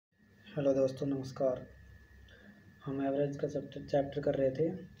Hello दोस्तों, नमस्कार। हम एवरेज का चैप्टर कर रहे थे।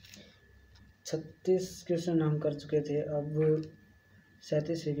 36 क्वेश्चन हम कर चुके थे, अब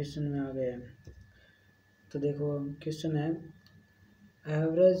 37वें क्वेश्चन में आ गए हैं। तो देखो, क्वेश्चन है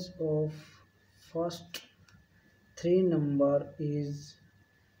average of first 3 number is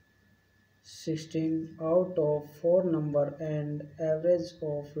 16 out of 4 number and average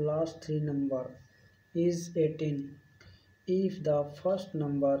of last 3 number is 18. If the first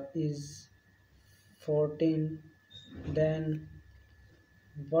number is 14, then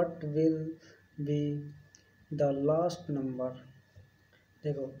what will be the last number?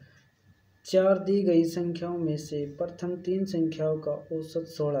 देखो, 4 दी गई संख्याओं में से प्रथम 3 संख्याओं का औसत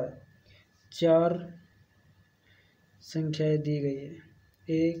 16 है। 4 संख्याएं दी गई है,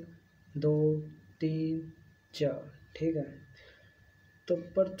 1 2 3 4, ठीक है। तो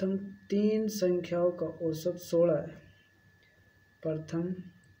प्रथम 3 संख्याओं का औसत 16 है। प्रथम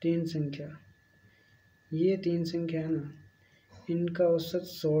 3 संख्या, ये 3 संख्या है ना, इनका औसत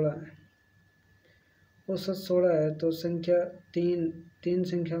 16 है। औसत 16 है तो संख्या 3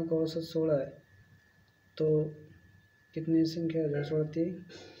 संख्याओं का औसत 16 है, तो कितनी संख्या हो जाए? 16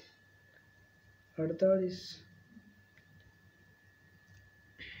 48,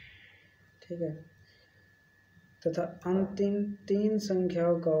 ठीक है। तथा अंतिम 3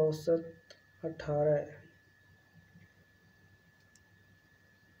 संख्याओं का औसत 18 है।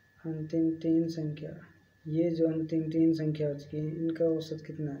 अंतिम 3 संख्या, ये जो अंतिम 3 संख्या हो चुकी है, इनका औसत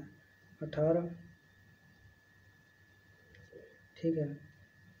कितना है? 18, ठीक है।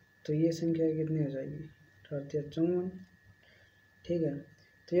 तो ये संख्या कितनी हो जाएगी? 54, ठीक है।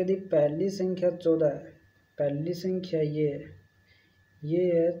 तो यदि पहली संख्या 14 है, पहली संख्या ये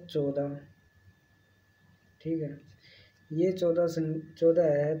है 14, ठीक है। ये 14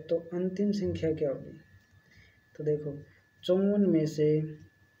 है, तो अंतिम संख्या क्या होगी? तो देखो, 54 में से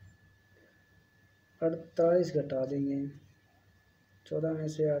 48 घटा देंगे, 14 में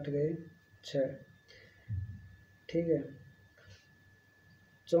से 8 गए 6, ठीक है।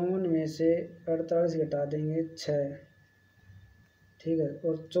 54 में से 48 घटा देंगे 6, ठीक है।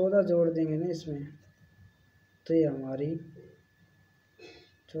 और 14 जोड़ देंगे ना इसमें, तो ये हमारी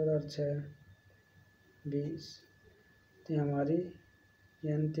 14 और 6 20, तो ये हमारी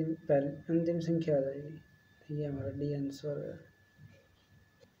ये अंतिम संख्या आ जाएगी। ये हमारा डी आंसर है।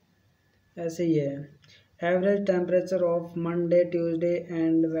 ऐसे ही है, average temperature of Monday Tuesday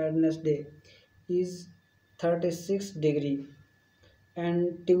and Wednesday is 36 degree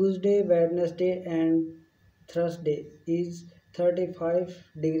and Tuesday, Wednesday and Thursday is 35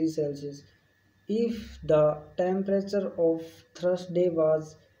 degrees Celsius. If the temperature of Thursday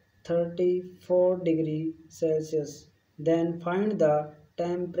was 34 degrees Celsius, then find the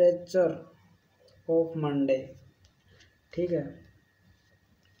temperature of Monday. ठीक है।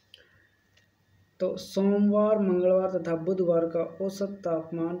 तो सोमवार, मंगलवार तथा बुधवार का औसत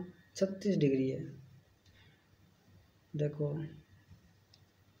तापमान 36 डिग्री है। देखो,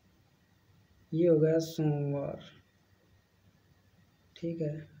 ये हो गया सोमवार, ठीक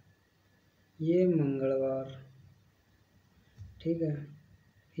है। ये मंगलवार, ठीक है।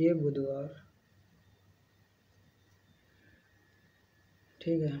 ये बुधवार,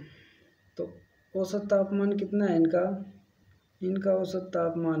 ठीक है। तो औसत तापमान कितना है इनका? इनका औसत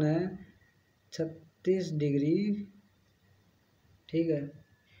तापमान है 36 डिग्री, ठीक है।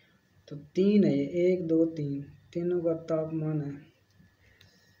 तो 3 है, 1 2 3, तीनों का तापमान है।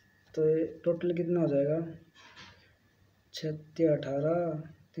 तो ये टोटल कितना हो जाएगा? 36 18,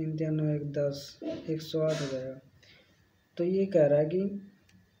 3 3 9 1 10, 108 हो जाएगा। तो ये कह रहा है कि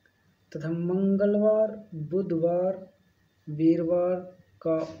तथा मंगलवार, बुधवार, वीरवार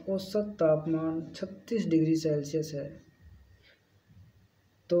का औसत तापमान 36 डिग्री सेल्सियस है।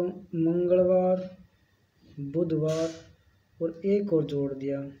 तो मंगलवार, बुधवार और एक और जोड़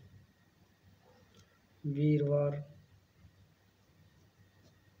दिया, वीरवार,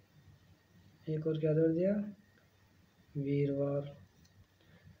 एक और क्या जोड़ दिया? वीरवार।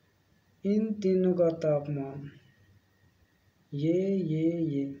 इन तीनों का तापमान, ये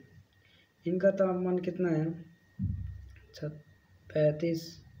इनका तापमान कितना है?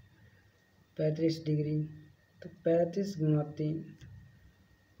 35 डिग्री। तो 35 गुना 3,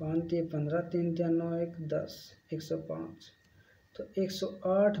 5 15, 3 3 9 1 10, 105। तो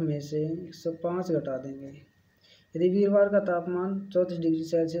 108 में से 105 घटा देंगे। यदि वीरवार का तापमान 34 डिग्री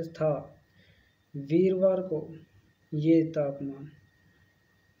सेल्सियस था, वीरवार को ये तापमान,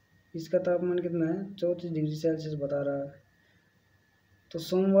 इसका तापमान कितना है? 34 डिग्री सेल्सियस बता रहा है। तो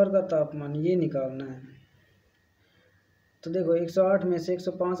सोमवार का तापमान ये निकालना है। तो देखो, 108 में से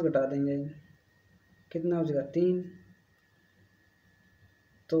 105 घटा देंगे, कितना हो जाएगा? 3।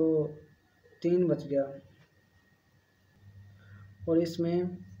 तो 3 बच गया, और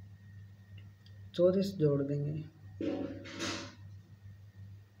इसमें 34 जोड़ देंगे।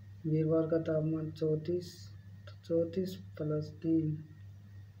 वीरवार का तापमान 34, तो 34 प्लस 3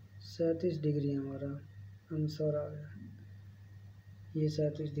 37 डिग्री हमारा आंसर आ गया। ये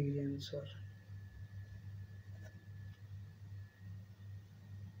 37 डिग्री आंसर।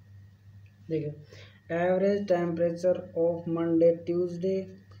 देखिए, average temperature of Monday, Tuesday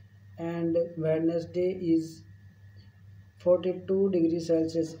and Wednesday is 42 degree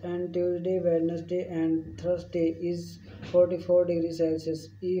Celsius and Tuesday, Wednesday and Thursday is 44 degree Celsius.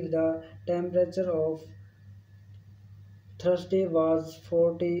 If the temperature of Thursday was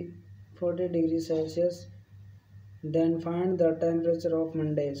 40 degree Celsius, then find the temperature of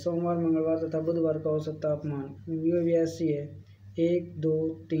Monday. सोमवार, मंगलवार तथा बुधवार का औसत तापमान ये भी ऐसी है, 1 2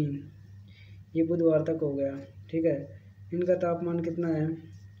 3, ये बुधवार तक हो गया। ठीक है, इनका तापमान कितना है,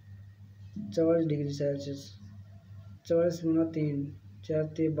 44 डिग्री सेल्सियस। 44 गुना 3, 4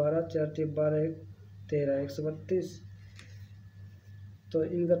 3 12, 4 3 12 13, 132। तो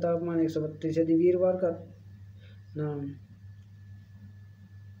इनका तापमान 132। यदि वीरवार का नाम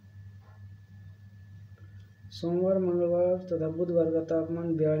सोमवार, मंगलवार तथा बुधवार का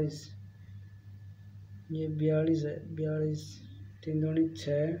तापमान 42, ये 42 है। 42, 3 दूनी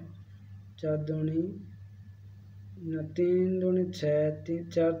 6, 4 दूनी 3 दूनी 6,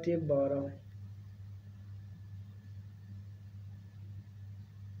 4 3 12,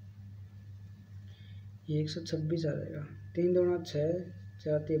 ये 126 आ जाएगा। 3 दूना 6,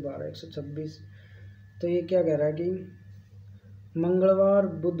 4 3 12, 126। तो ये क्या कह रहा है कि मंगलवार,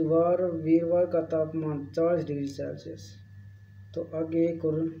 बुधवार, वीरवार का तापमान 44 डिग्री सेल्सियस। तो आगे एक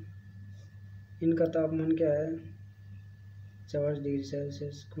और इनका तापमान क्या है, 44 डिग्री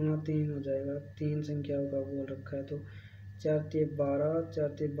सेल्सियस गुना 3 हो जाएगा। 3 संख्याओं का बोल रखा है, तो 4 3 12, 4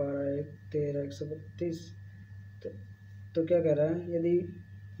 3 12 1 13, 132। तो क्या कह रहा है, यदि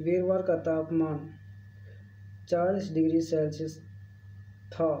वीरवार का तापमान 40 डिग्री सेल्सियस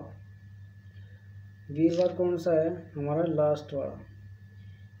था, वीरवार कौन सा है हमारा लास्ट वाला,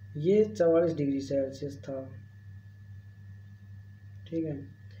 ये 44 डिग्री सेल्सियस था। ठीक है,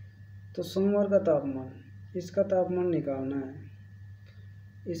 तो सोमवार का तापमान, इसका तापमान निकालना है,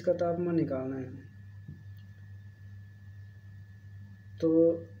 इसका तापमान निकालना है। तो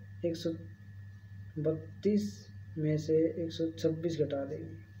 132 में से 126 घटा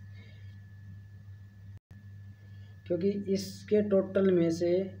देंगे, क्योंकि इसके टोटल में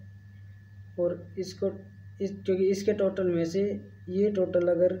से और क्योंकि इसके टोटल में से ये टोटल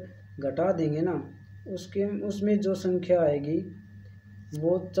अगर घटा देंगे ना, उसमें जो संख्या आएगी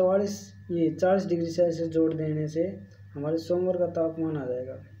वो 40 डिग्री सेल्सियस जोड़ देने से हमारे सोमवार का तापमान आ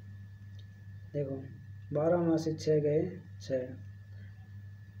जाएगा। देखो, 12 में से 6 गए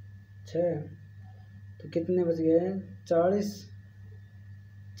 6, तो कितने बच गए, 40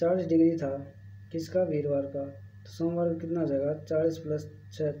 डिग्री था किसका, वीरवार का। तो सोमवार का कितना हो जाएगा, 40 प्लस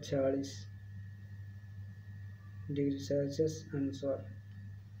 6 46 डिग्री सेल्सियस आंसर।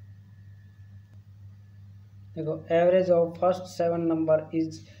 देखो, average of first 7 number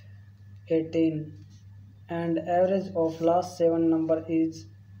is 18 and average of last 7 number is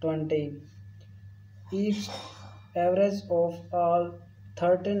 20। If average of all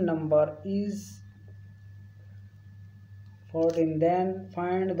 13 number is 14, then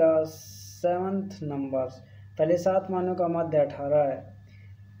find the 7th numbers. पहले 7 मानों का मध्य 18 है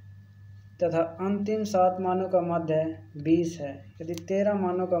तथा अंतिम 7 मानों का मध्य 20 है। यदि 13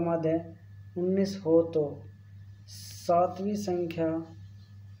 मानों का मध्य 19 हो तो 7वीं संख्या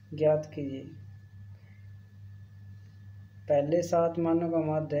ज्ञात कीजिए। पहले 7 मानों का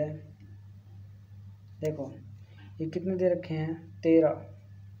मध्य, देखो ये कितने दे रखे हैं,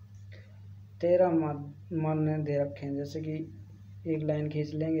 13 मान दे रखे हैं। जैसे कि एक लाइन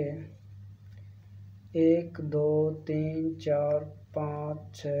खींच लेंगे, 1 2 3 4 5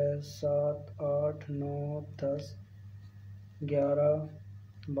 6 7 8 9 10 11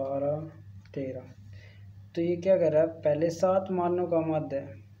 12 13। तो ये क्या कर रहा है, पहले 7 मानों का मध्य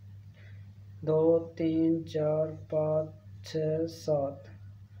 2 3 4 5 6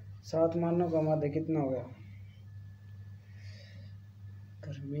 7 मानों का मध्य कितना हो गया,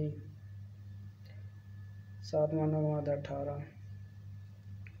 गर्मी, 7 मानों का मध्य 18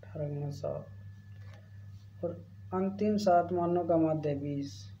 गुना 7, और अंतिम 7 मानों का मध्य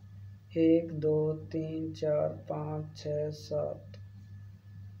 20। 1 2 3 4 5 6 7,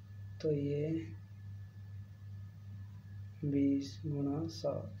 तो ये 20 गुना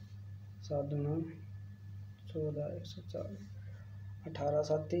 7, 7 गुना 14 140, 18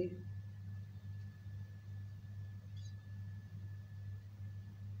 7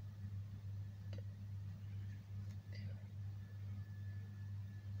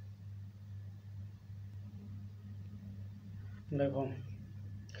 देखो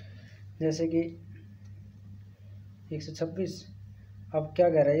जैसे कि 126, अब क्या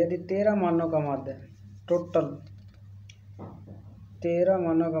कह रहा है, यदि 13 मानों का माध्य टोटल 13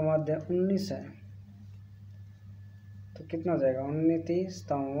 मानों का माध्य 19 है तो कितना हो जाएगा, 19 30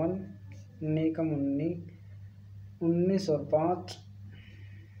 51 19 कम 19 और 5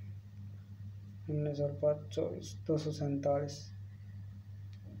 24 247।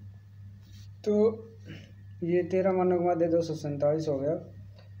 तो ये 13 मानों के बाद 247 हो गया।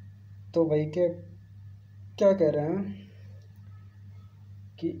 तो भाई क्या क्या कह रहे हैं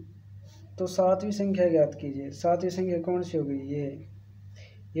कि तो सातवीं संख्या ज्ञात कीजिए। सातवीं संख्या कौन सी होगी,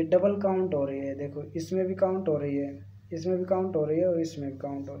 ये डबल काउंट हो रही है। देखो इसमें भी काउंट हो रही है, इसमें भी काउंट हो रही है और इसमें भी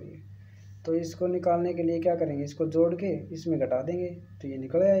काउंट हो रही है। तो इसको निकालने के लिए क्या करेंगे, इसको जोड़ के इसमें घटा देंगे तो ये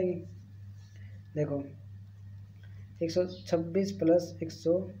निकल आएगी। देखो 126 प्लस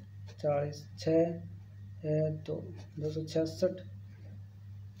 140 6 है तो 266।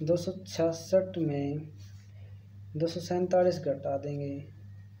 266 में 247 घटा देंगे,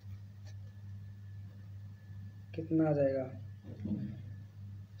 कितना आ जाएगा,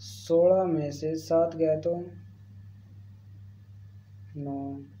 16 में से 7 गया तो 9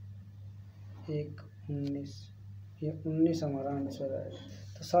 1 19, ये 19 हमारा आंसर है।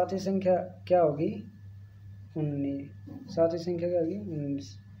 तो सातवीं संख्या क्या होगी, 19। सातवीं संख्या क्या होगी,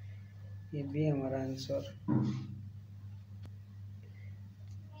 19। ये भी हमारा आंसर।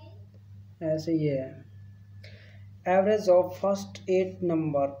 ऐसे ये है, average of first 8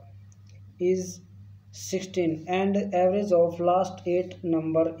 number is 16 and average of last 8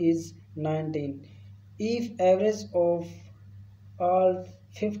 number is 19. If average of all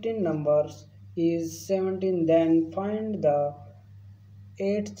 15 numbers is 17 then find the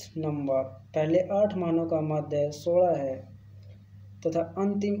 8th number। पहले 8 मानों का माध्य 16 है तथा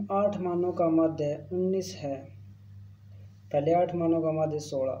अंतिम 8 मानों का माध्य 19 है। पहले 8 मानों का माध्य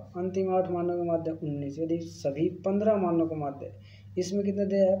 16, अंतिम 8 मानों का माध्य 19। यदि सभी 15 मानों का माध्य, इसमें कितना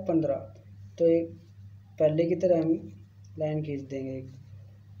दिया है 15, तो एक पहले की तरह हम लाइन खींच देंगे,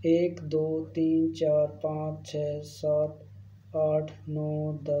 1 2 3 4 5 6 7 8 9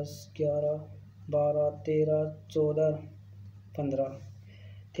 10 11 12 13 14 15।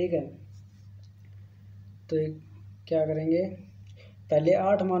 ठीक है, तो क्या करेंगे, पहले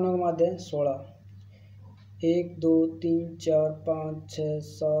 8 मानों का माध्य 16, 1 2 3 4 5 6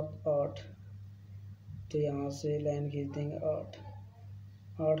 7 8, तो यहाँ से लाइन खींच देंगे 8।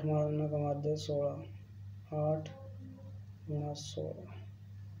 8 मानों का माध्य 16, 8 गुणा 16,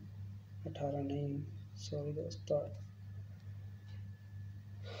 18 नहीं, सॉरी दोस्तों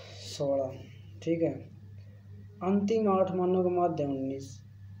 16। ठीक है, अंतिम 8 मानों का माध्य 19,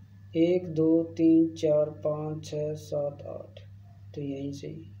 1 2 3 4 5 6 7 8, तो यहीं से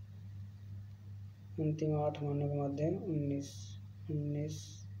अंतिम 8 मानों का माध्य 19, 19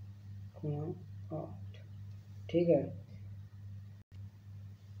 गुणा 8। ठीक है,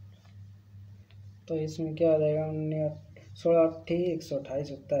 तो इसमें क्या आ जाएगा, 16 8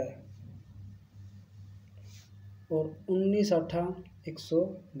 128 होता है और 19 8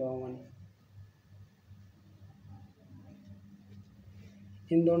 152।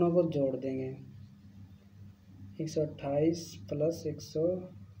 इन दोनों को जोड़ देंगे, 128 प्लस 152,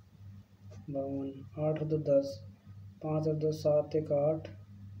 8 2 10, 5 और 2 7 1 8,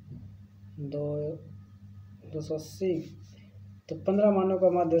 2 280। तो 15 मानों का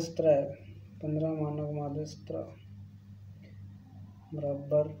माध्य 17 है, 15 मानों का माध्य 17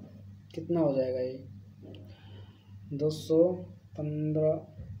 बराबर कितना हो जाएगा, ये 215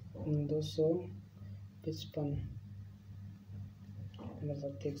 255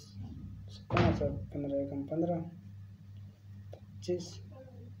 15 कम 15 25।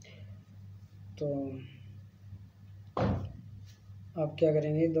 तो अब क्या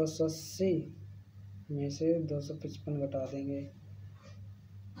करेंगे, 280 में से 255 घटा देंगे,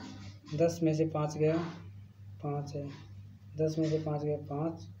 10 में से 5 गया 5 है, 10 में से 5 गया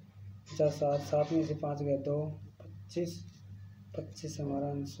 5, 50 7, 7 में से 5 गया 2, 25। 25 हमारा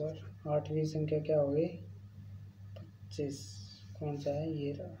आंसर। 8वीं संख्या क्या हो गई, 25। कौन सा है,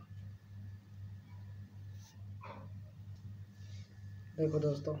 ये रहा। देखो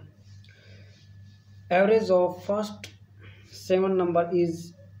दोस्तों, average of first 7 number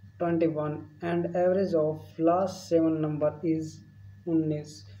is 21 and average of last 7 number is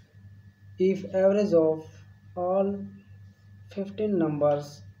 19। If average of all 15 numbers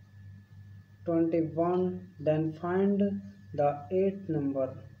 21 then find the 8th number।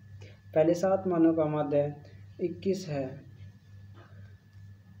 पहले 7 मानों का माध्य 21 है,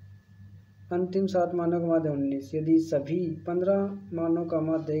 अंतिम 7 मानों का माध्य 19। यदि सभी 15 मानों का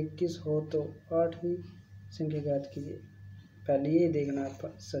माध्य 21 हो तो 8वीं संख्या ज्ञात कीजिए। पहले ये देखना है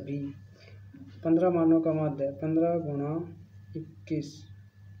सभी 15 मानों का माध्य है 15 गुणा 21,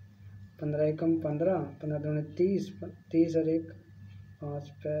 15 एकम 15, 15 दूनी 30, 30 और 1 5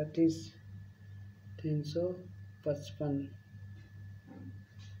 35, 355,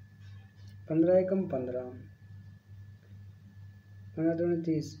 15 एकम 15, 15 दूनी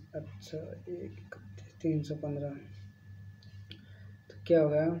 30, अच्छा 1 315। तो क्या हो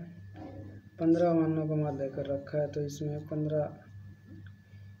गया 15 मानों का माध्य कर रखा है, तो इसमें 15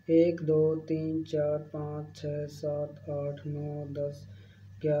 1 2 3 4 5 6 7 8 9 10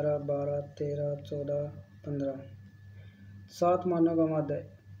 11 12 13 14 15, 7 मानों का माध्य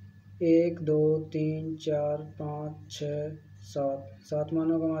 1 2 3 4 5 6 7, 7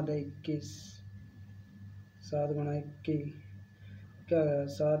 मानों का माध्य 21, 7 गुणा 21 क्या है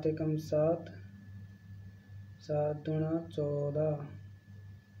 7 एकम 7, 7 गुणा 14,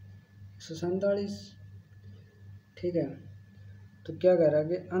 147। ठीक है, तो क्या कह रहा है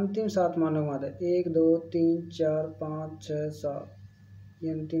कि अंतिम 7 मानों का माध्य 1 2 3 4 5 6 7, ये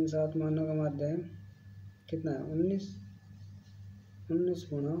अंतिम 7 मानों का माध्य है कितना है 19, 19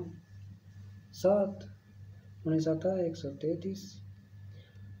 गुणा 7, 19 आता है 133।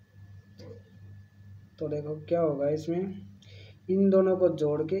 तो देखो क्या होगा इसमें, इन दोनों को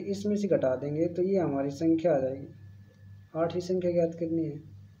जोड़ के इसमें से घटा देंगे तो ये हमारी संख्या आ जाएगी। 8वीं संख्या ज्ञात करनी है,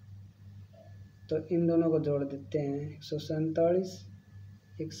 तो इन दोनों को जोड़ देते हैं 147,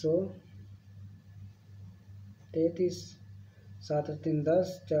 133, 7 और 3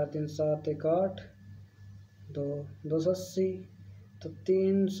 10, 4 3 7 1 8, 2 280, तो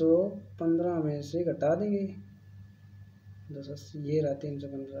 315 में से घटा देंगे 280, ये रहा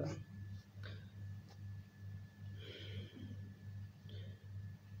 315।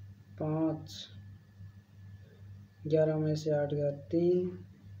 5 11 में से 8 गया 3,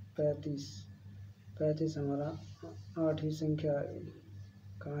 35, 35 हमारा 8वीं संख्या आ गई।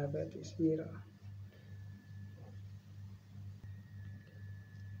 कहाँ है 35, ये रहा।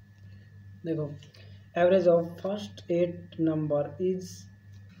 देखो average of first 8 number is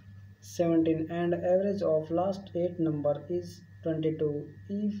 17 and average of last 8 number is 22.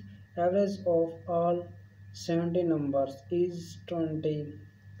 If average of all 70 numbers is 20,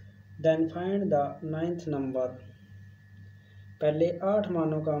 then find the 9th number. पहले 8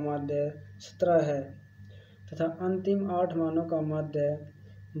 मानों का माध्य 17 है तथा अंतिम 8 मानों का माध्य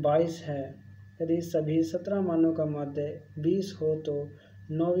 22 है। यदि सभी 17 मानों का माध्य 20 हो तो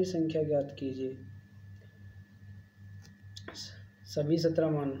 9वीं संख्या ज्ञात कीजिए। सभी 17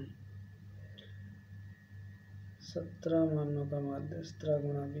 मानों का माध्य 17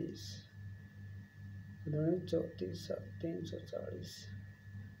 गुणा 20 34, 340,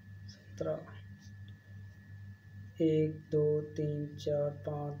 17 1 2 3 4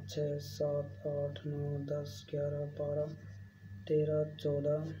 5 6 7 8 9 10 11 12 13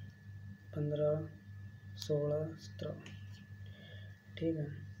 14 15 16 17। ठीक है,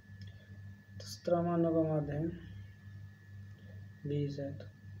 तो 17 मानों का माध्य है 20 है, तो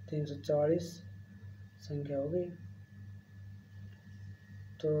 340 संख्या हो गई।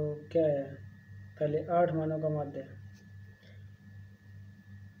 तो क्या है, पहले 8 मानों का माध्य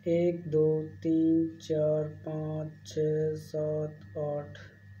 1 2 3 4 5 6 7 8,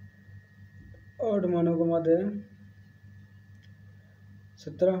 8 मानों का माध्य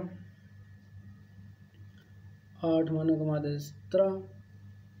 17, 8 मानों का माध्य 17,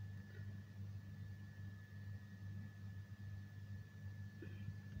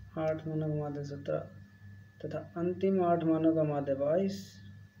 8 मानों का माध्य 17 तथा अंतिम 8 मानों का माध्य 22।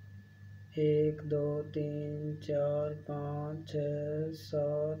 1 2 3 4 5 6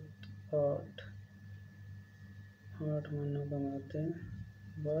 7 8, 8 मानों का माध्य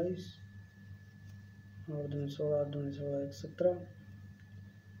 22, और 2 16, 8 2 16 1 17।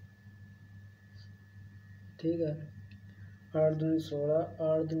 ठीक है, 8 2 16,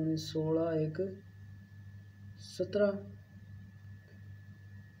 8 2 16 1 17,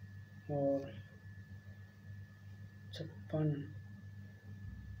 और 56,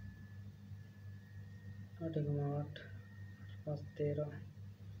 8 1 8, 5 13,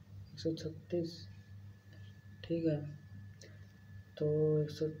 136। ठीक है, तो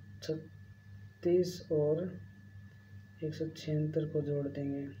 136 और 176 को जोड़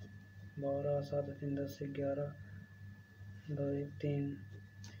देंगे 12 7 3 10 11 2 1 3,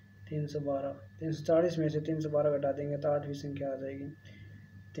 312, 340 में से 312 घटा देंगे तो 8वीं संख्या आ जाएगी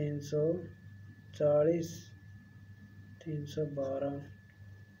 340, 312,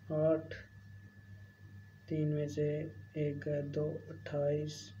 8, 3 में से 1 है 2,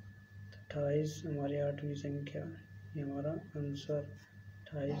 28, 28 हमारी 8वीं संख्या, ये हमारा आंसर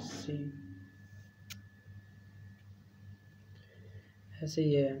 28C। ऐसे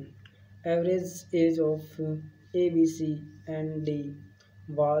ही है। Average age of A B C and D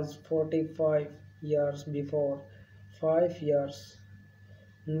was 45 years before 5 years.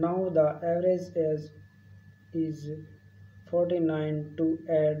 Now the average age is 49 to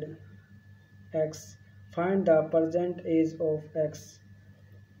add x. Find the present age of x.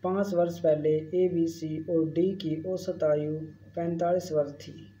 5 वर्ष पहले ए बी सी और D की औसत आयु 45 वर्ष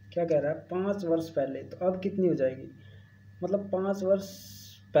थी। क्या कह रहा है? 5 वर्ष पहले, तो अब कितनी हो जाएगी? मतलब 5 वर्ष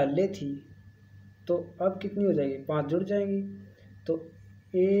पहले थी तो अब कितनी हो जाएगी? 5 जुड़ जाएंगी। तो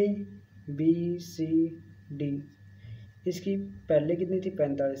ए बी सी डी, इसकी पहले कितनी थी?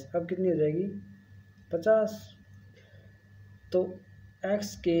 45, अब कितनी हो जाएगी? 50। तो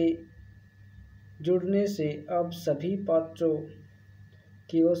x के जुड़ने से अब सभी पात्रों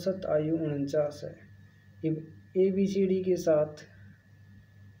की औसत आयु 49 है। ए बी सी डी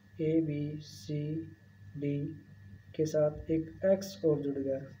के साथ एक x और जुड़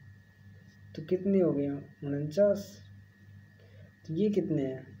गया, तो कितने हो गए? 49। तो ये कितने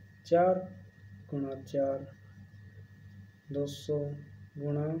हैं? 4 गुणा 4, 200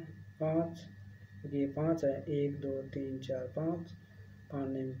 गुणा 5, ये 5 है। 1 2 3 4 5,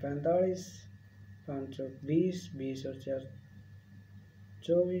 5 45, 5 20, 20 और 4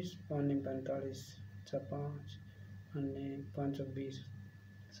 24, 5 45, 5 5 20।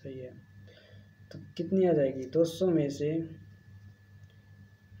 सही है। तो कितनी आ जाएगी? 200 में से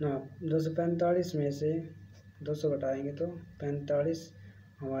ना 245 में से 200 घटाएंगे तो 45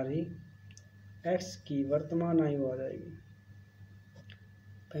 हमारी x की वर्तमान आयु आ जाएगी।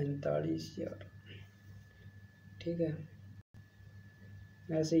 45 ईयर। ठीक है।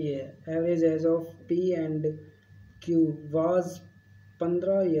 ऐसे ही है। Average age of P and Q was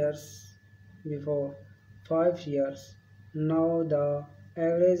 15 years before 5 years. Now the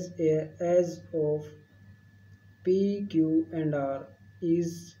average age of P, Q and R is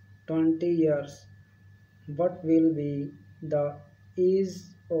 20 years. What will be the age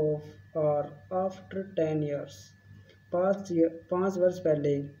of R after 10 years? 5 वर्ष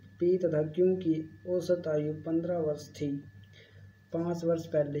पहले P तथा Q की औसत आयु 15 वर्ष थी। 5 वर्ष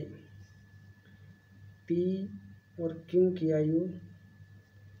पहले P और Q की आयु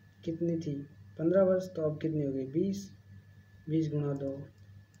कितनी थी? 15 वर्ष। तो अब कितनी हो गई? 20। 20 गुणा 2,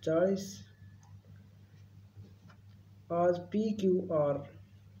 40। आज पी क्यू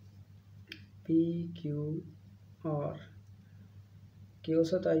आर की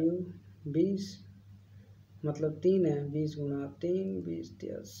औसत आयु 20, मतलब 3 है। 20 गुणा 3, 20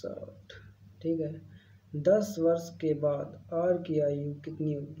 3 60। ठीक है। 10 वर्ष के बाद आर की आयु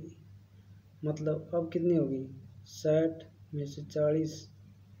कितनी होगी? मतलब अब कितनी होगी? 60 में से 40,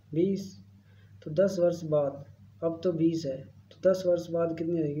 20। तो 10 वर्ष बाद, अब तो 20 है, तो 10 वर्ष बाद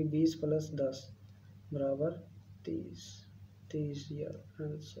कितनी होगी? 20 + 10 बराबर 30। 30 ईयर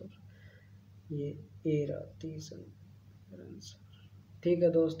आंसर। ये ए रहा 30 आंसर। ठीक है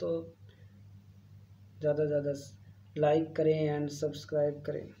दोस्तों, ज़्यादा से ज़्यादा लाइक करें एंड सब्सक्राइब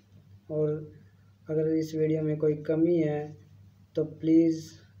करें, और अगर इस वीडियो में कोई कमी है तो प्लीज़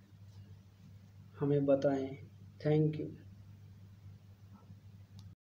हमें बताएं। Thank you.